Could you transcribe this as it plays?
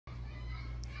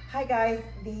Hi guys,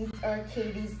 these are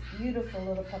Katie's beautiful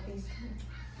little puppies.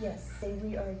 Yes,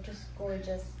 we are just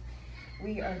gorgeous.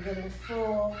 We are getting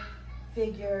full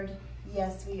figured.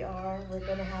 Yes, we are. We're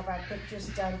gonna have our pictures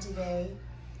done today.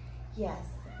 Yes,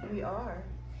 we are.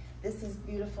 This is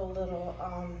beautiful little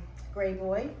gray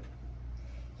boy.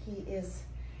 He is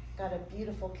got a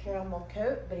beautiful caramel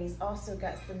coat, but he's also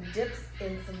got some dips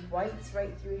and some whites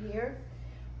right through here.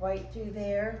 White through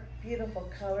there, beautiful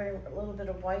color, a little bit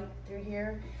of white through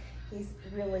here. He's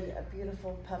really a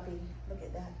beautiful puppy. Look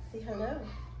at that, say hello.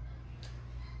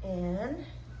 And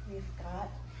we've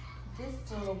got this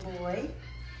little boy.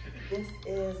 This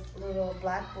is little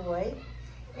black boy,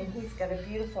 and he's got a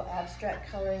beautiful abstract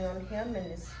coloring on him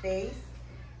and his face,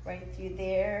 right through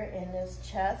there, and his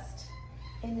chest,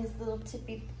 and his little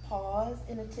tippy paws,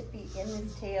 and a tippy in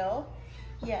his tail.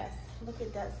 Yes, look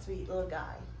at that sweet little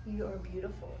guy. You are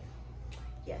beautiful.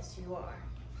 Yes, you are.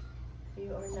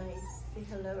 You are nice. Say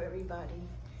hello, everybody.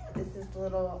 This is the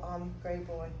little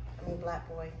black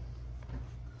boy.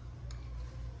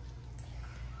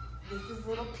 This is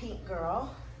little pink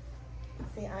girl.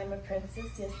 Say, I'm a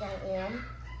princess. Yes, I am.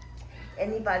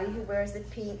 Anybody who wears the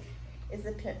pink is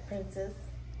a princess.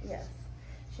 Yes.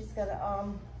 She's got a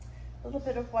little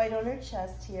bit of white on her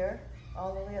chest here,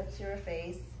 all the way up to her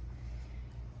face.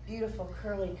 Beautiful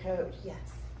curly coat.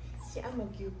 Yes. See, I'm a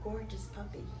gorgeous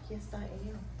puppy. Yes, I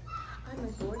am. I'm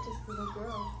a gorgeous little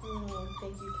girl.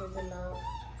 Thank you for the love.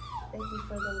 Thank you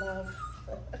for the love.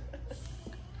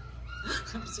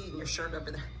 I'm seeing your shirt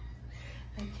over there.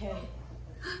 Okay.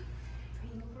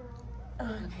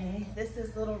 Okay, this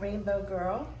is little rainbow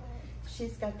girl.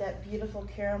 She's got that beautiful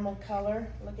caramel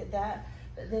color. Look at that.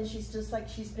 But then she's just like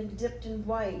she's been dipped in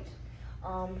white.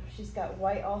 She's got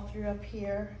white all through up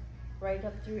here, right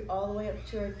up through all the way up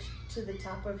to her to the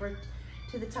top of her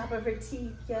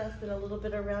teeth. Yes, and a little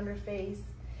bit around her face.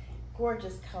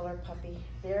 Gorgeous color puppy.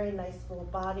 Very nice, full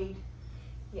bodied.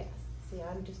 Yes. See,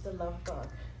 I'm just a love bug.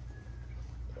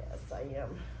 Yes, I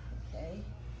am. Okay.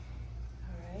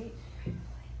 All right.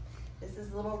 This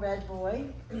is little red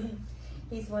boy.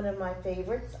 He's one of my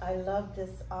favorites. I love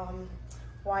this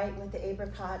white with the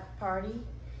apricot party.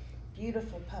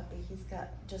 Beautiful puppy. He's got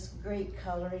just great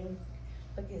coloring.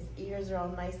 Look, his ears are all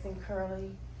nice and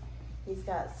curly. He's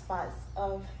got spots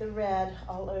of the red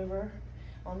all over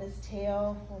on his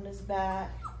tail, on his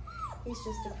back. He's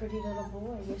just a pretty little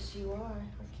boy. Yes, you are.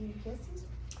 Can you kiss him?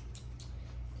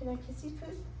 Can I kiss you,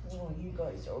 please? Oh, you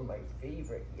guys are my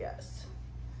favorite. Yes.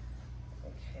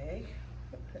 Okay.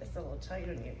 It's a little tight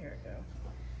on you. Here we go.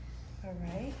 All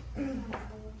right.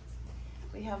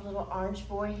 We have little orange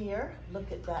boy here.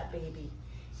 Look at that baby.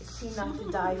 Is he not to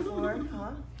die for,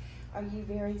 huh? Are you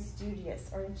very studious,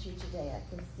 aren't you, today? I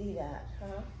can see that,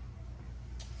 huh?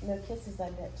 No kisses, I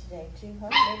bet, today, too, huh?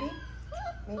 Maybe?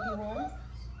 Maybe one?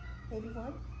 Maybe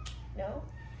one? No?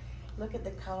 Look at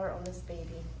the color on this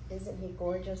baby. Isn't he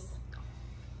gorgeous?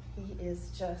 He is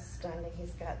just stunning.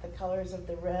 He's got the colors of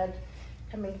the red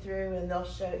coming through, and they'll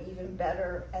show even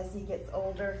better as he gets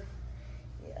older.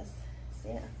 Yes. So,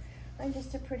 yeah. I'm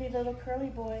just a pretty little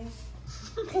curly boy.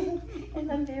 And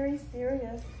I'm very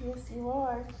serious. Yes, you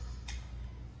are.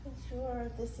 Sure,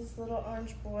 this is little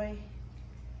orange boy.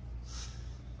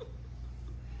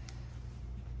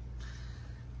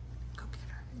 Go get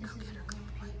her. Go get her. Go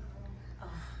get her.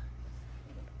 Oh.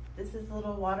 This is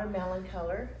little watermelon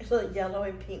color. It's a little yellow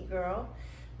and pink girl.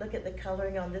 Look at the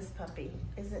coloring on this puppy.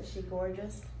 Isn't she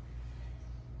gorgeous?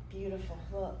 Beautiful.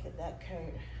 Look at that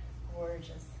coat.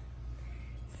 Gorgeous.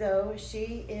 So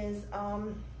she is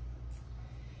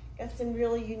got some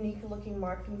really unique looking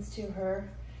markings to her.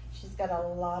 She's got a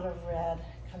lot of red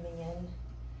coming in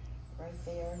right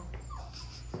there.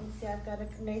 And see, I've got a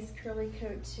nice curly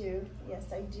coat too.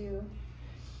 Yes, I do.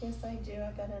 Yes, I do.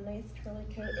 I've got a nice curly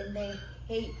coat, and they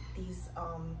hate these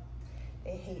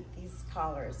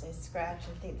collars. They scratch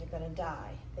and think they're gonna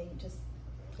die. They just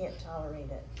can't tolerate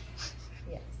it.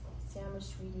 Yes. See, I'm a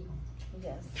sweetie.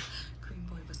 Yes. Green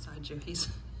boy beside you.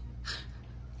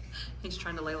 He's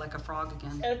trying to lay like a frog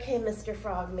again. Okay, Mr.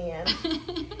 Frogman.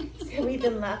 So we've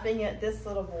been laughing at this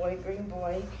little boy, green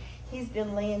boy. He's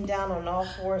been laying down on all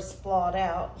fours, sprawled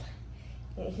out.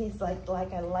 He's like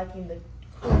I liking the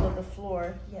cool of the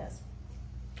floor. Yes.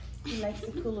 He likes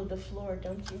the cool of the floor,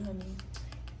 don't you, honey?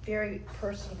 Very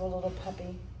personable little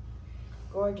puppy.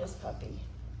 Gorgeous puppy.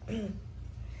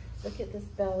 Look at this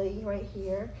belly right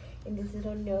here, and his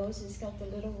little nose. He's got the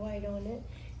little white on it,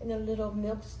 and a little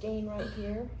milk stain right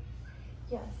here.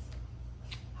 Yes.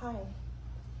 Hi.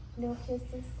 No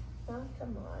kisses? Huh?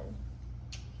 Come on.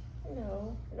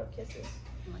 No. No kisses.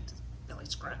 I like his belly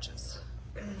scratches.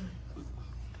 There's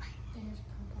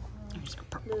Papa. There's a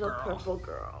purple Little girl. purple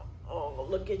girl. Oh,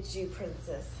 look at you,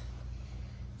 princess.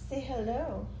 Say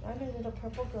hello. I'm a little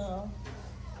purple girl.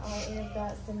 I have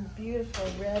got some beautiful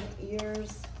red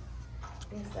ears.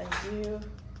 Yes, I do.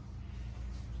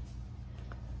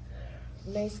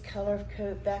 Nice color of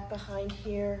coat back behind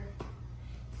here.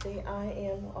 See, I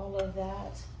am all of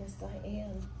that. Yes, I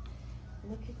am.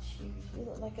 Look at you. You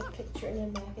look like a picture in a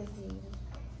magazine.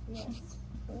 Yes.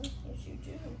 Yes, you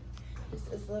do. This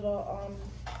is little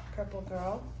purple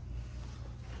girl.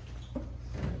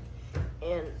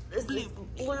 And this is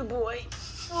Blue Boy.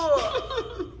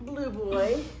 Oh, Blue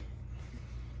Boy.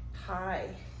 Hi.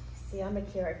 See, I'm a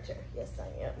character. Yes,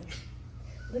 I am.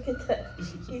 Look at that.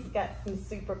 He's got some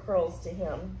super curls to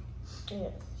him.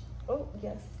 Yes. Oh,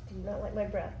 yes. Do you not like my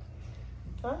breath?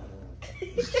 Huh?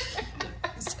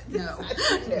 No.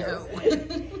 No.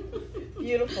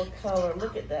 Beautiful color.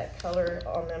 Look at that color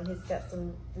on him. He's got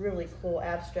some really cool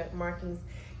abstract markings.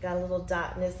 Got a little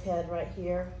dot in his head right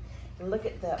here. And look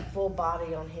at that full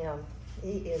body on him.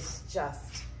 He is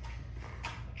just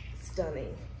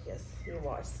stunning. Yes, you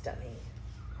are stunning.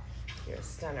 You're a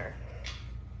stunner.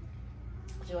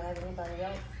 Do I have anybody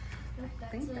else? I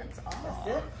think that's all. That's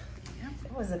it? Yep.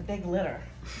 It was a big litter.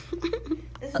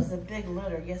 This is a big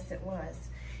litter. Yes, it was.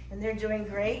 And they're doing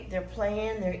great. They're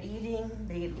playing. They're eating.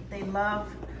 They love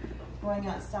going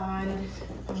outside.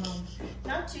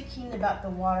 Not too keen about the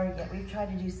water yet. We've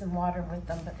tried to do some water with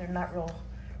them, but they're not real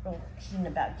keen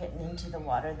about getting into the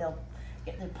water. They'll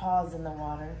get their paws in the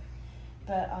water.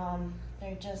 But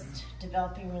they're just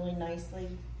developing really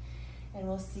nicely. And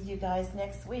we'll see you guys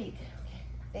next week. Okay.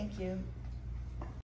 Thank you.